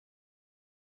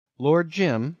Lord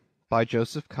Jim, by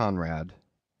Joseph Conrad.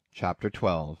 Chapter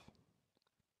 12.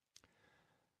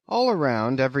 All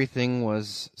around everything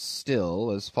was still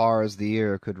as far as the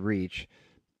ear could reach.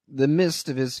 The mist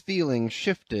of his feelings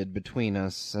shifted between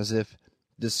us, as if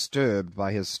disturbed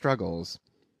by his struggles,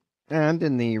 and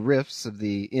in the rifts of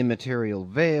the immaterial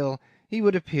veil he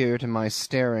would appear to my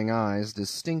staring eyes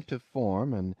distinct of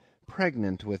form and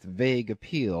pregnant with vague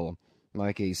appeal,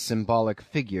 like a symbolic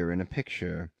figure in a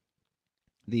picture.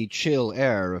 The chill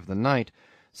air of the night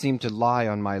seemed to lie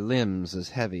on my limbs as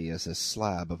heavy as a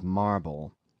slab of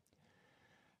marble.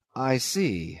 "I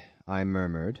see," I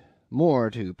murmured,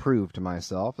 more to prove to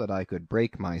myself that I could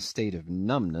break my state of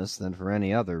numbness than for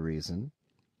any other reason.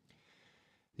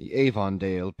 "The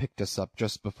Avondale picked us up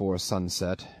just before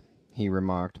sunset," he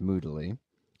remarked moodily.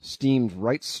 "Steamed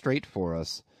right straight for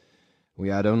us. We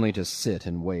had only to sit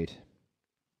and wait."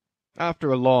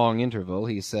 After a long interval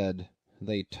he said,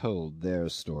 "They told their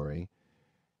story."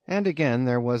 And again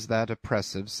there was that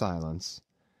oppressive silence.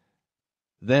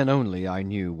 "Then only I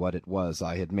knew what it was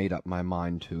I had made up my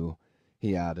mind to,"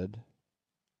 he added.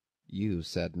 "You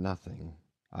said nothing,"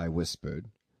 I whispered.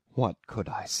 "What could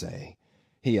I say?"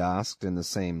 he asked in the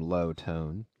same low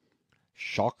tone.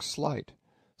 "Shock slight.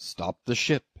 Stopped the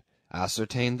ship,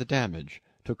 ascertained the damage,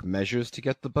 took measures to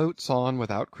get the boats on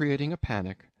without creating a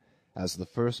panic. As the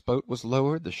first boat was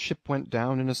lowered the ship went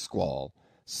down in a squall,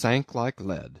 sank like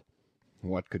lead.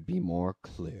 What could be more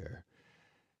clear?"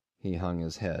 He hung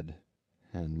his head.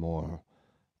 "And more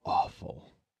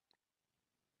awful."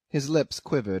 His lips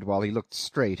quivered while he looked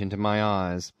straight into my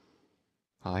eyes.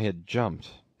 "I had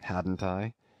jumped, hadn't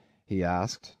I?" he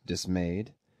asked,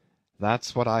 dismayed.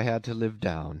 "That's what I had to live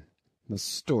down. The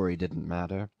story didn't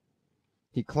matter."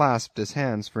 He clasped his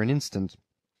hands for an instant,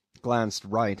 glanced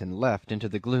right and left into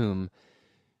the gloom.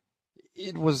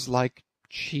 "It was like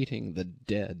cheating the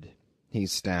dead," he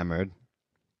stammered.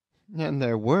 "And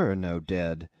there were no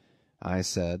dead," I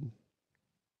said.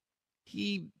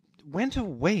 He went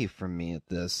away from me at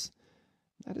this.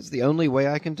 That is the only way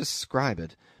I can describe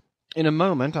it. In a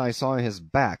moment I saw his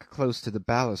back close to the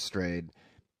balustrade.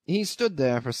 He stood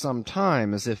there for some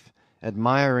time as if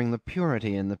admiring the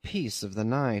purity and the peace of the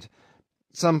night.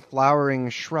 Some flowering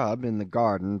shrub in the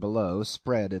garden below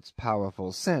spread its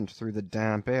powerful scent through the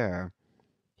damp air.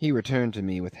 He returned to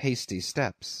me with hasty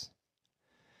steps.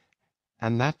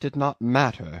 "And that did not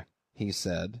matter," he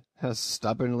said, as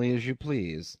stubbornly as you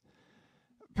please.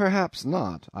 "Perhaps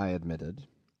not," I admitted.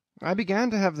 I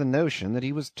began to have the notion that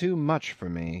he was too much for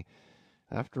me.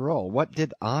 After all, what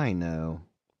did I know?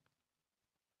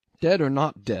 "Dead or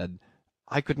not dead,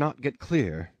 I could not get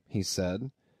clear," he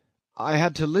said. "I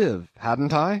had to live,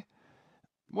 hadn't I?"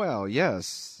 "Well,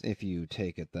 yes, if you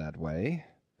take it that way,"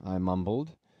 I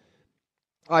mumbled.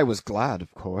 "I was glad,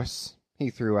 of course," he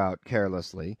threw out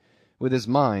carelessly, with his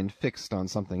mind fixed on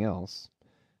something else.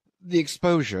 "The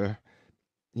exposure,"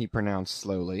 he pronounced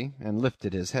slowly, and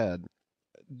lifted his head.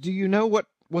 "Do you know what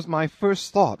was my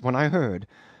first thought when I heard?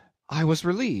 I was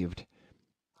relieved.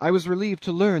 I was relieved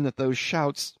to learn that those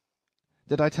shouts...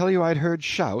 Did I tell you I'd heard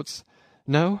shouts?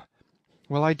 No?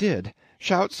 Well, I did.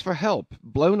 Shouts for help,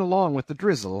 blown along with the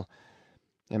drizzle.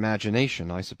 Imagination,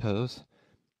 I suppose.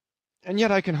 And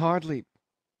yet I can hardly...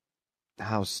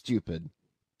 How stupid.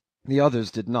 The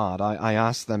others did not. I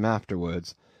asked them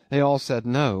afterwards. They all said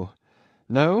no.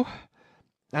 No?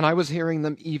 And I was hearing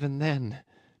them even then.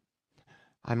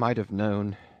 I might have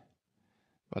known.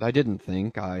 But I didn't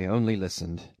think. I only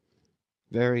listened.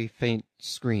 Very faint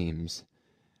screams.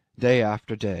 Day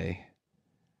after day.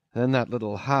 Then that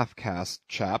little half-caste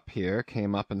chap here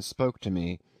came up and spoke to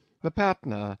me. The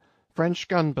Patna, French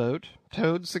gunboat,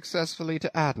 towed successfully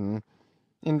to Aden.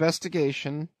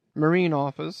 Investigation, Marine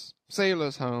Office,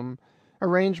 Sailors' Home,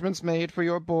 arrangements made for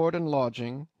your board and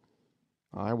lodging.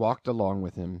 I walked along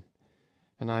with him,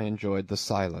 and I enjoyed the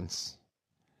silence.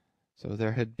 So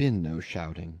there had been no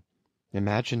shouting.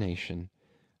 Imagination.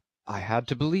 I had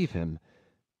to believe him.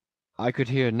 I could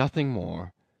hear nothing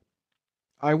more.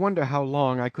 I wonder how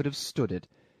long I could have stood it.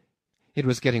 It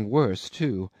was getting worse,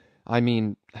 too. I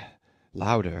mean,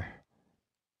 louder.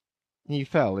 He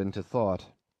fell into thought.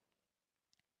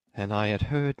 And I had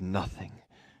heard nothing.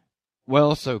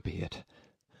 Well, so be it.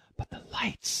 But the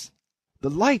lights!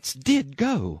 The lights did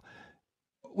go!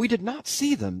 We did not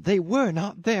see them. They were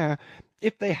not there.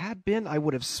 If they had been, I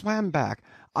would have swam back.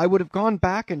 I would have gone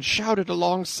back and shouted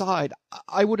alongside.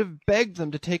 I would have begged them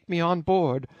to take me on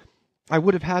board. I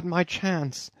would have had my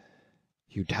chance.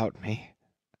 You doubt me?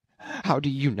 How do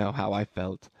you know how I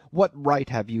felt? What right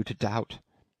have you to doubt?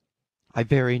 I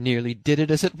very nearly did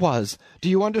it as it was. Do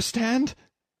you understand?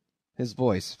 His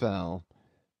voice fell.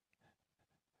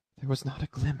 There was not a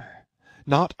glimmer,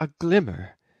 not a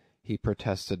glimmer, he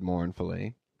protested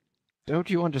mournfully.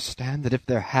 Don't you understand that if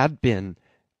there had been,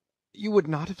 you would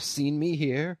not have seen me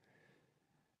here?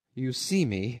 You see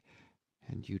me,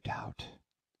 and you doubt.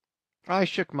 I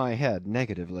shook my head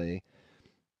negatively.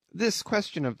 This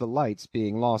question of the lights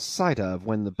being lost sight of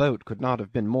when the boat could not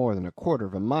have been more than 1/4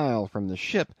 of a mile from the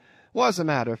ship was a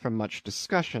matter for much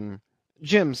discussion.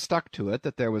 Jim stuck to it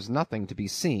that there was nothing to be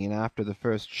seen after the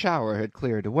first shower had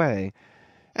cleared away,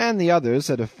 and the others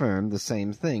had affirmed the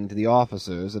same thing to the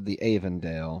officers of the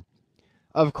Avondale.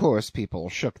 Of course people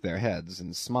shook their heads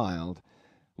and smiled.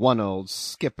 One old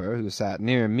skipper who sat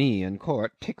near me in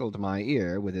court tickled my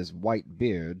ear with his white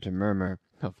beard to murmur,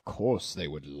 "Of course they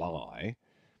would lie."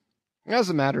 As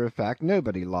a matter of fact,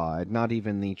 nobody lied, not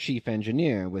even the chief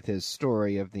engineer with his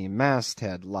story of the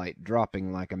masthead light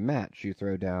dropping like a match you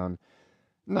throw down.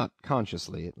 Not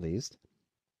consciously, at least.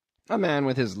 A man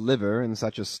with his liver in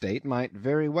such a state might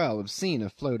very well have seen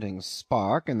a floating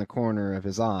spark in the corner of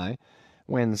his eye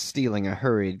when stealing a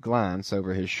hurried glance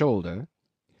over his shoulder.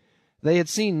 They had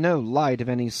seen no light of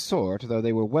any sort, though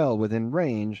they were well within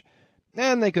range,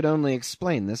 and they could only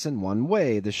explain this in one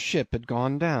way: the ship had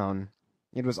gone down.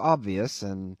 It was obvious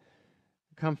and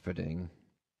comforting.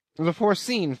 The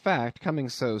foreseen fact, coming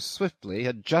so swiftly,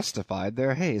 had justified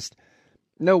their haste.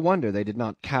 No wonder they did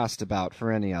not cast about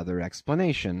for any other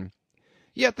explanation.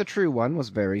 Yet the true one was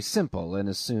very simple, and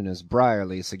as soon as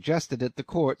Brierly suggested it, the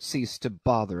court ceased to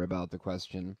bother about the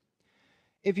question.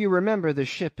 If you remember, the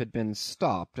ship had been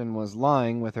stopped, and was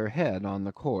lying with her head on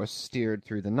the course steered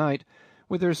through the night,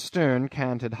 with her stern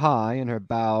canted high and her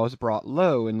bows brought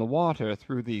low in the water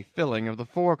through the filling of the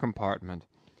fore compartment.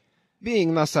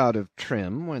 Being thus out of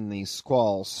trim, when the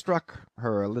squall struck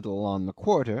her a little on the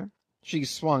quarter, she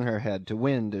swung her head to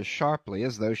wind as sharply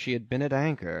as though she had been at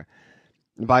anchor.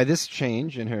 By this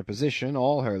change in her position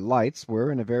all her lights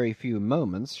were in a very few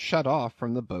moments shut off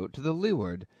from the boat to the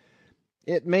leeward.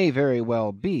 It may very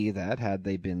well be that, had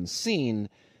they been seen,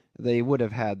 they would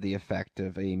have had the effect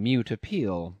of a mute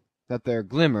appeal, that their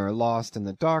glimmer, lost in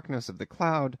the darkness of the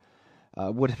cloud,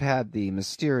 would have had the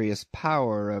mysterious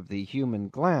power of the human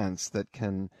glance that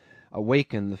can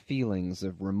awaken the feelings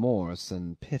of remorse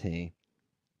and pity.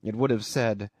 It would have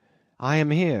said, "I am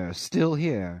here, still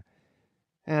here,"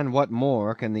 and what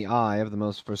more can the eye of the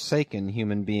most forsaken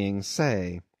human being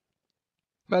say?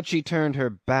 But she turned her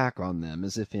back on them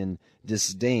as if in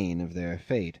disdain of their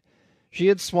fate. She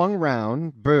had swung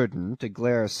round, burdened, to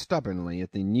glare stubbornly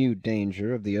at the new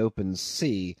danger of the open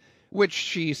sea, which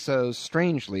she so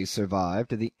strangely survived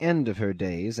to the end of her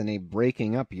days in a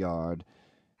breaking-up yard,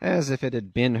 as if it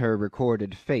had been her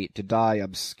recorded fate to die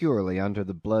obscurely under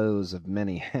the blows of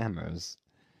many hammers.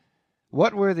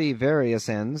 What were the various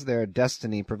ends their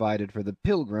destiny provided for the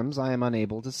pilgrims, I am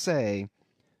unable to say,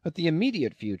 but the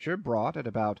immediate future brought at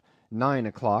about 9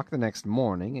 o'clock the next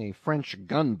morning a French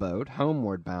gunboat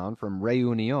homeward bound from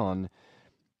Réunion.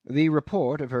 The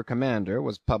report of her commander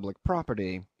was public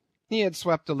property. He had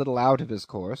swept a little out of his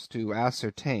course to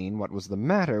ascertain what was the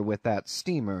matter with that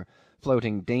steamer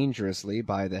floating dangerously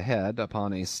by the head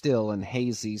upon a still and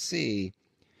hazy sea.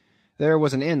 There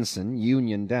was an ensign,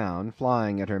 union down,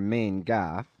 flying at her main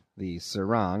gaff. The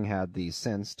serang had the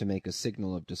sense to make a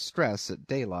signal of distress at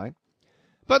daylight.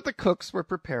 But the cooks were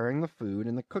preparing the food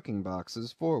in the cooking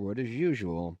boxes forward as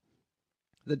usual.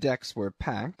 The decks were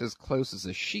packed as close as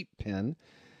a sheep pen.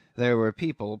 There were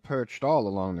people perched all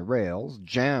along the rails,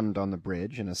 jammed on the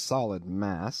bridge in a solid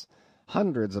mass.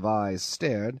 Hundreds of eyes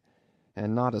stared,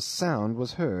 and not a sound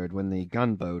was heard when the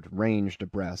gunboat ranged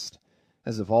abreast,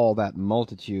 as if all that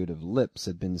multitude of lips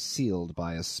had been sealed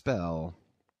by a spell.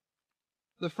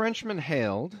 The Frenchman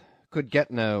hailed, could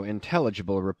get no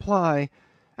intelligible reply,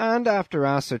 and after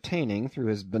ascertaining through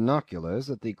his binoculars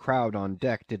that the crowd on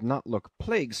deck did not look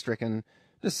plague-stricken,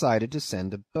 decided to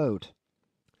send a boat.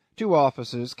 2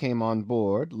 officers came on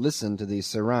board, listened to the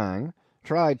serang,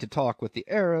 tried to talk with the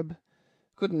Arab,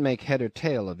 couldn't make head or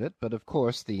tail of it, but of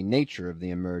course the nature of the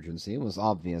emergency was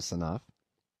obvious enough.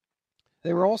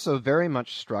 They were also very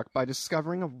much struck by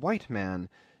discovering a white man,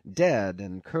 dead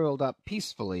and curled up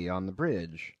peacefully on the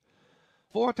bridge.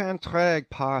 Fort intrigue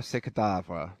par ce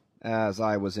cadavre, as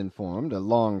I was informed a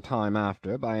long time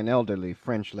after by an elderly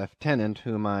French lieutenant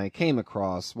whom I came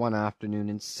across one afternoon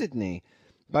in Sydney,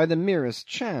 by the merest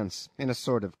chance, in a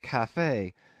sort of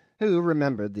café, who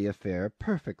remembered the affair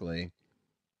perfectly.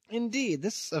 Indeed,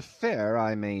 this affair,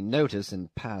 I may notice in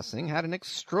passing, had an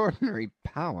extraordinary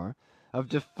power of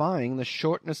defying the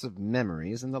shortness of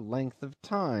memories and the length of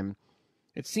time.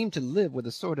 It seemed to live with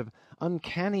a sort of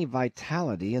uncanny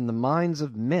vitality in the minds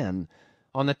of men,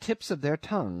 on the tips of their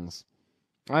tongues.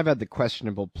 I've had the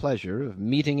questionable pleasure of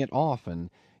meeting it often,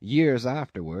 years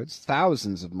afterwards,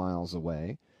 thousands of miles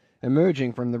away,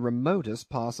 emerging from the remotest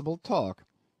possible talk,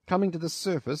 coming to the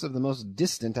surface of the most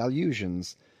distant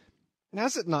allusions.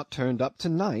 Has it not turned up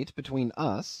to-night between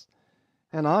us?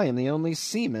 And I am the only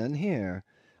seaman here.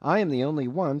 I am the only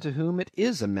one to whom it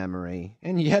is a memory,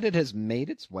 and yet it has made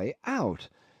its way out.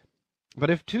 But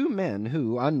if two men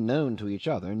who, unknown to each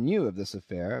other, knew of this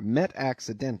affair, met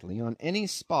accidentally on any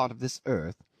spot of this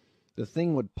earth, the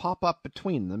thing would pop up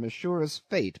between them as sure as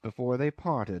fate before they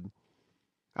parted.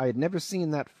 I had never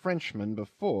seen that Frenchman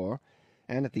before,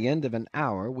 and at the end of an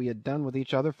hour we had done with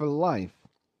each other for life.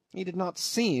 He did not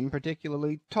seem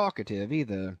particularly talkative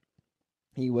either.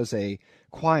 He was a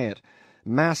quiet,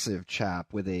 massive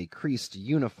chap with a creased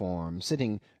uniform,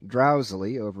 sitting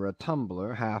drowsily over a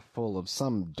tumbler half full of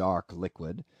some dark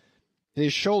liquid.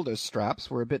 His shoulder-straps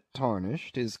were a bit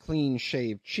tarnished, his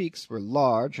clean-shaved cheeks were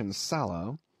large and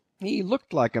sallow. He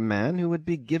looked like a man who would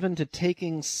be given to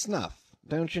taking snuff,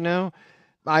 don't you know?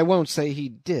 I won't say he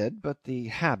did, but the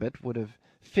habit would have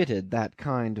fitted that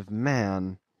kind of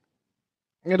man.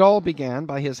 It all began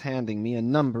by his handing me a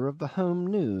number of the Home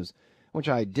News, which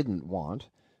I didn't want,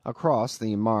 across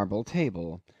the marble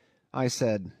table. I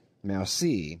said,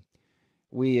 "Merci."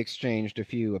 We exchanged a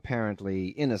few apparently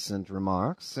innocent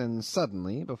remarks, and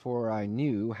suddenly, before I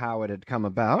knew how it had come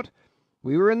about,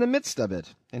 we were in the midst of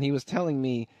it, and he was telling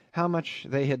me how much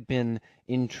they had been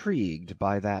intrigued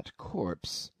by that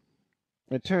corpse.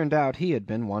 It turned out he had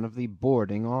been one of the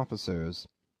boarding officers.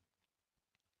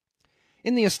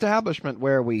 In the establishment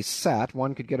where we sat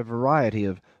one could get a variety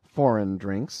of foreign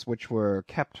drinks, which were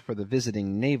kept for the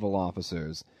visiting naval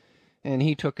officers, and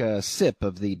he took a sip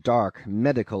of the dark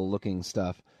medical-looking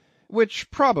stuff, which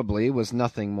probably was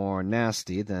nothing more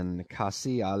nasty than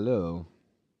cassis à l'eau,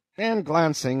 and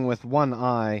glancing with one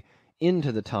eye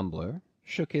into the tumbler,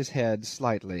 shook his head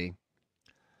slightly.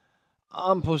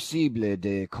 "Impossible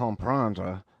de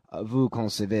comprendre, vous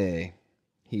concevez,"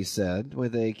 he said,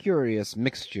 with a curious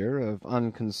mixture of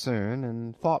unconcern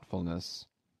and thoughtfulness.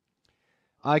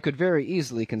 I could very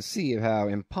easily conceive how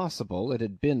impossible it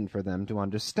had been for them to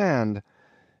understand.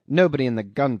 Nobody in the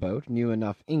gunboat knew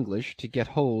enough English to get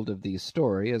hold of the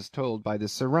story as told by the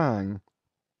serang.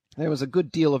 There was a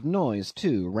good deal of noise,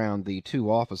 too, round the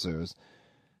two officers.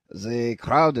 They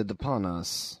crowded upon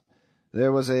us.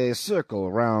 There was a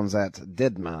circle round that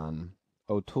dead man,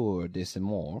 autour de ce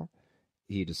mort,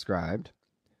 he described.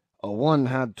 One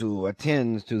had to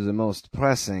attend to the most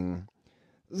pressing.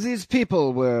 These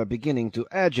people were beginning to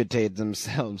agitate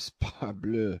themselves,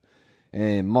 parbleu.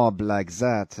 A mob like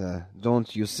that,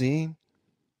 don't you see?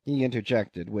 He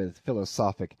interjected with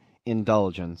philosophic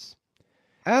indulgence.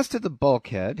 As to the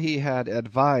bulkhead, he had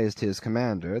advised his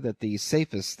commander that the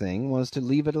safest thing was to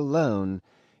leave it alone.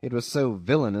 It was so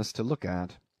villainous to look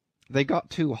at. They got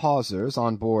two hawsers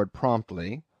on board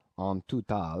promptly, en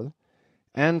total,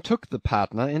 and took the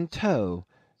Patna in tow,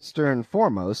 stern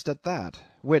foremost at that,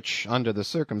 which, under the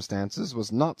circumstances,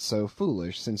 was not so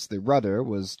foolish, since the rudder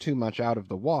was too much out of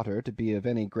the water to be of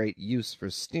any great use for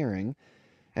steering,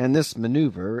 and this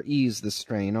manoeuvre eased the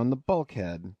strain on the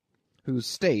bulkhead, whose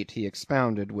state, he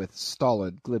expounded with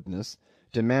stolid glibness,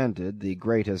 demanded the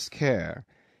greatest care,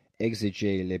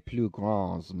 exigeait les plus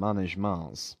grands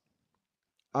managements.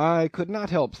 I could not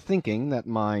help thinking that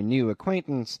my new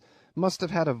acquaintance must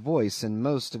have had a voice in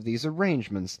most of these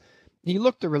arrangements. He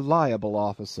looked a reliable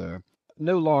officer,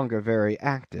 no longer very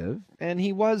active, and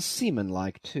he was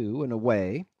seamanlike too, in a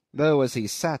way, though as he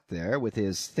sat there, with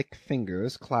his thick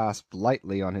fingers clasped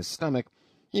lightly on his stomach,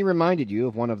 he reminded you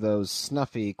of one of those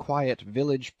snuffy, quiet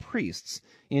village priests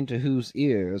into whose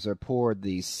ears are poured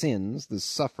the sins, the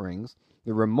sufferings,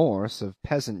 the remorse of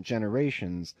peasant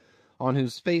generations, on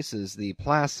whose faces the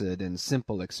placid and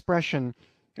simple expression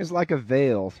is like a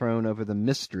veil thrown over the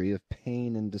mystery of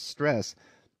pain and distress.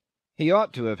 He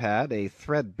ought to have had a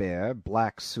threadbare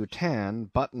black soutane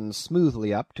buttoned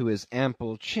smoothly up to his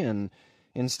ample chin,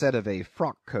 instead of a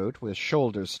frock-coat with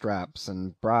shoulder-straps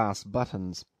and brass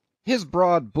buttons. His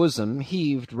broad bosom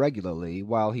heaved regularly,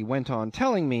 while he went on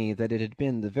telling me that it had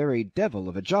been the very devil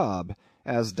of a job,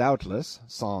 as doubtless,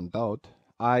 sans doute,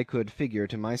 I could figure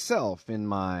to myself in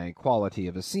my quality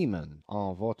of a seaman,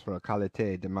 en votre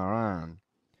qualité de marin.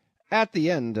 At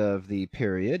the end of the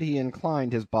period he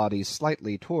inclined his body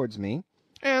slightly towards me,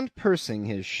 and, pursing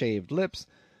his shaved lips,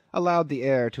 allowed the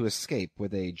air to escape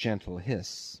with a gentle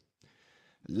hiss.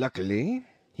 "Luckily,"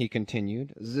 he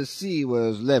continued, "the sea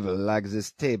was level like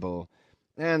this table,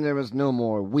 and there was no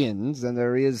more wind than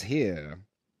there is here."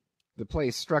 The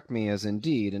place struck me as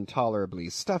indeed intolerably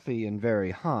stuffy and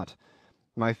very hot.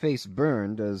 My face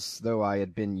burned as though I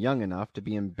had been young enough to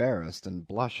be embarrassed and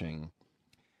blushing.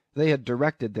 They had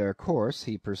directed their course,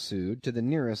 he pursued, to the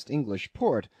nearest English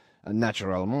port,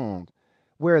 naturellement,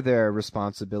 where their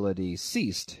responsibility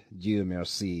ceased, Dieu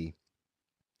merci.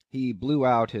 He blew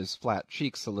out his flat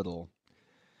cheeks a little.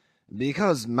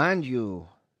 Because, mind you,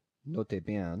 notez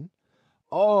bien,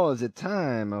 all the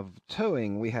time of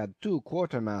towing we had 2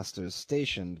 quartermasters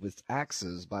stationed with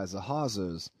axes by the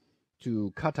hawsers,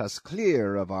 to cut us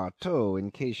clear of our tow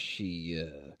in case she...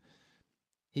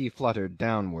 He fluttered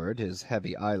downward his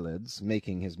heavy eyelids,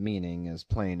 making his meaning as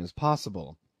plain as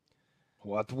possible.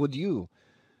 What would you?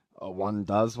 One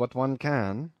does what one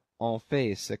can. On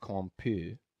fait ce qu'on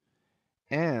peut.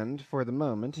 And for the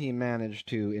moment he managed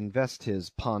to invest his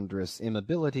ponderous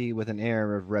immobility with an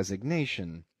air of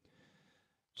resignation.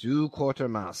 2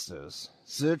 quartermasters,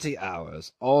 30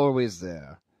 hours, always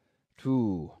there.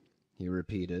 2, he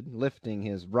repeated, lifting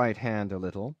his right hand a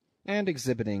little, and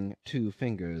exhibiting 2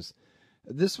 fingers.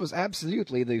 This was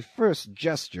absolutely the first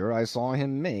gesture I saw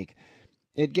him make.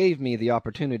 It gave me the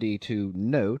opportunity to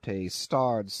note a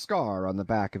starred scar on the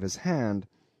back of his hand,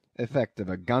 effect of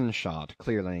a gunshot,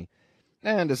 clearly,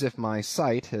 and as if my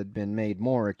sight had been made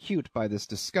more acute by this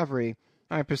discovery,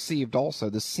 I perceived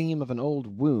also the seam of an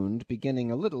old wound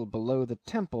beginning a little below the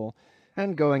temple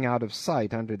and going out of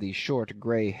sight under the short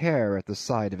grey hair at the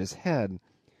side of his head,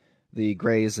 the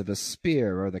graze of a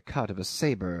spear or the cut of a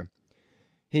sabre.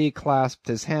 He clasped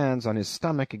his hands on his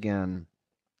stomach again.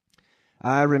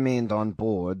 I remained on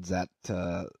board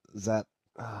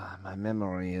my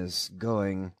memory is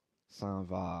going. Ça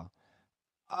va.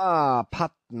 Ah,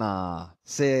 Patna.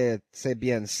 C'est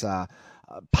bien ça.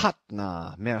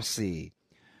 Patna, merci.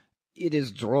 It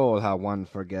is droll how one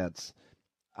forgets.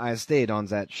 I stayed on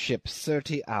that ship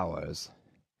 30 hours.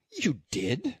 You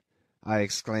did? I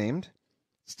exclaimed,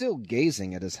 still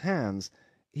gazing at his hands.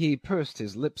 He pursed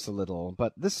his lips a little,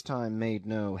 but this time made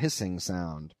no hissing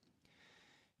sound.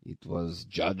 It was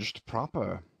judged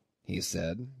proper, he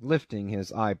said, lifting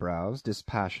his eyebrows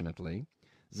dispassionately,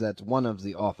 that one of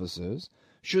the officers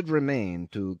should remain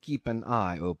to keep an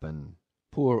eye open,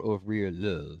 pour ouvrir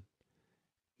l'œil.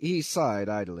 He sighed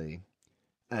idly.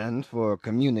 And for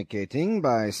communicating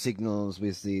by signals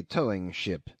with the towing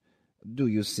ship, do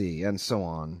you see, and so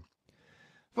on.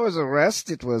 For the rest,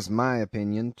 it was my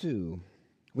opinion too.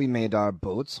 We made our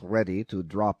boats ready to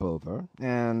drop over,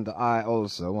 and I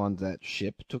also on that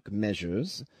ship took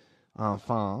measures.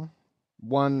 Enfin,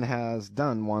 one has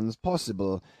done one's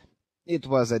possible. It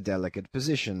was a delicate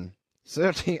position.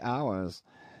 30 hours.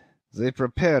 They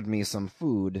prepared me some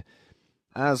food.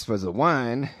 As for the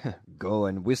wine, go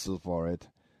and whistle for it.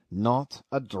 Not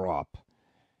a drop.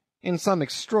 In some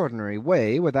extraordinary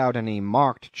way, without any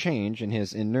marked change in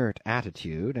his inert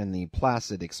attitude and the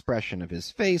placid expression of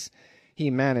his face, he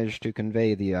managed to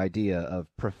convey the idea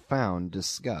of profound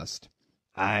disgust.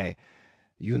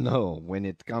 You know, when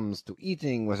it comes to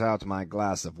eating without my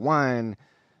glass of wine,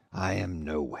 I am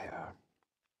nowhere.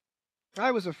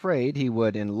 I was afraid he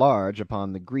would enlarge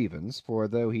upon the grievance, for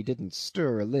though he didn't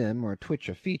stir a limb or twitch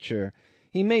a feature,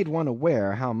 he made one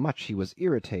aware how much he was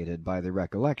irritated by the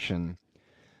recollection.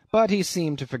 But he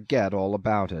seemed to forget all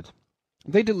about it.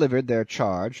 They delivered their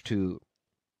charge to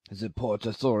the port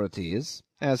authorities,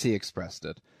 as he expressed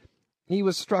it. He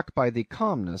was struck by the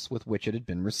calmness with which it had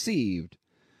been received.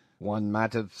 One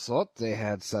might have thought they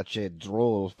had such a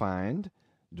droll find,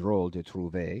 drôle de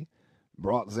trouver,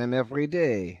 brought them every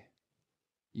day.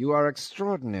 You are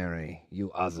extraordinary,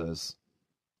 you others,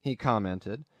 he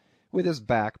commented, with his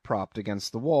back propped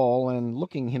against the wall, and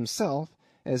looking himself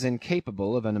as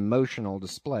incapable of an emotional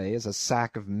display as a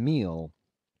sack of meal.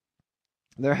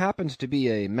 There happened to be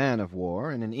a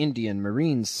man-of-war and an Indian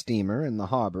marine steamer in the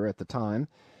harbour at the time,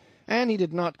 and he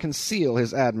did not conceal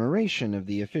his admiration of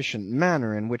the efficient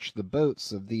manner in which the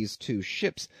boats of these 2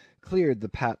 ships cleared the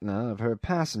Patna of her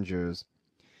passengers.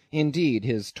 Indeed,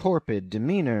 his torpid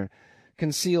demeanour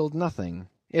concealed nothing.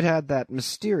 It had that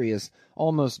mysterious,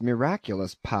 almost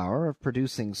miraculous power of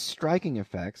producing striking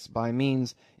effects by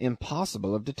means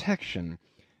impossible of detection,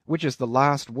 which is the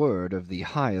last word of the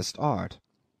highest art.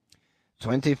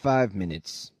 25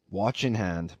 minutes, watch in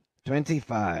hand.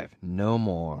 25, no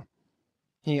more.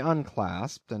 He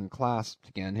unclasped and clasped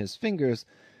again his fingers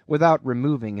without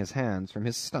removing his hands from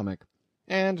his stomach,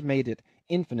 and made it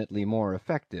infinitely more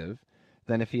effective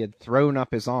than if he had thrown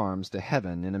up his arms to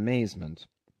heaven in amazement.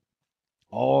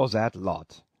 All that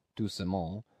lot,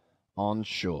 doucement, on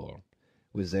shore,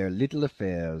 with their little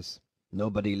affairs,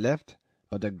 nobody left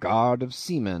but a guard of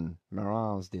seamen,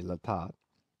 marins de l'État,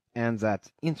 and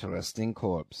that interesting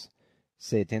corpse,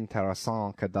 cet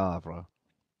intéressant cadavre.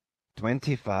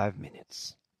 25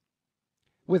 minutes.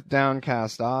 With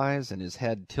downcast eyes and his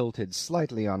head tilted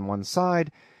slightly on one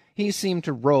side, he seemed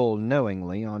to roll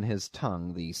knowingly on his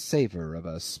tongue the savour of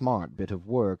a smart bit of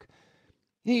work.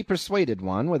 He persuaded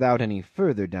one, without any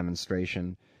further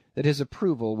demonstration, that his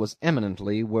approval was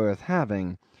eminently worth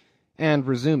having, and,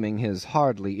 resuming his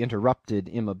hardly interrupted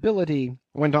immobility,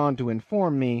 went on to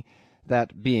inform me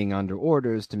that, being under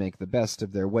orders to make the best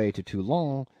of their way to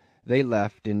Toulon, they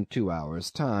left in 2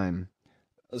 hours' time.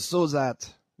 So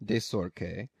that, de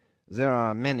sorte, there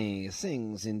are many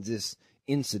things in this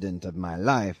incident of my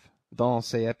life, dans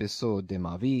ces épisodes de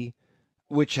ma vie,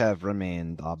 which have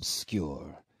remained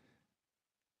obscure.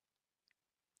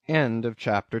 End of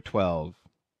chapter 12.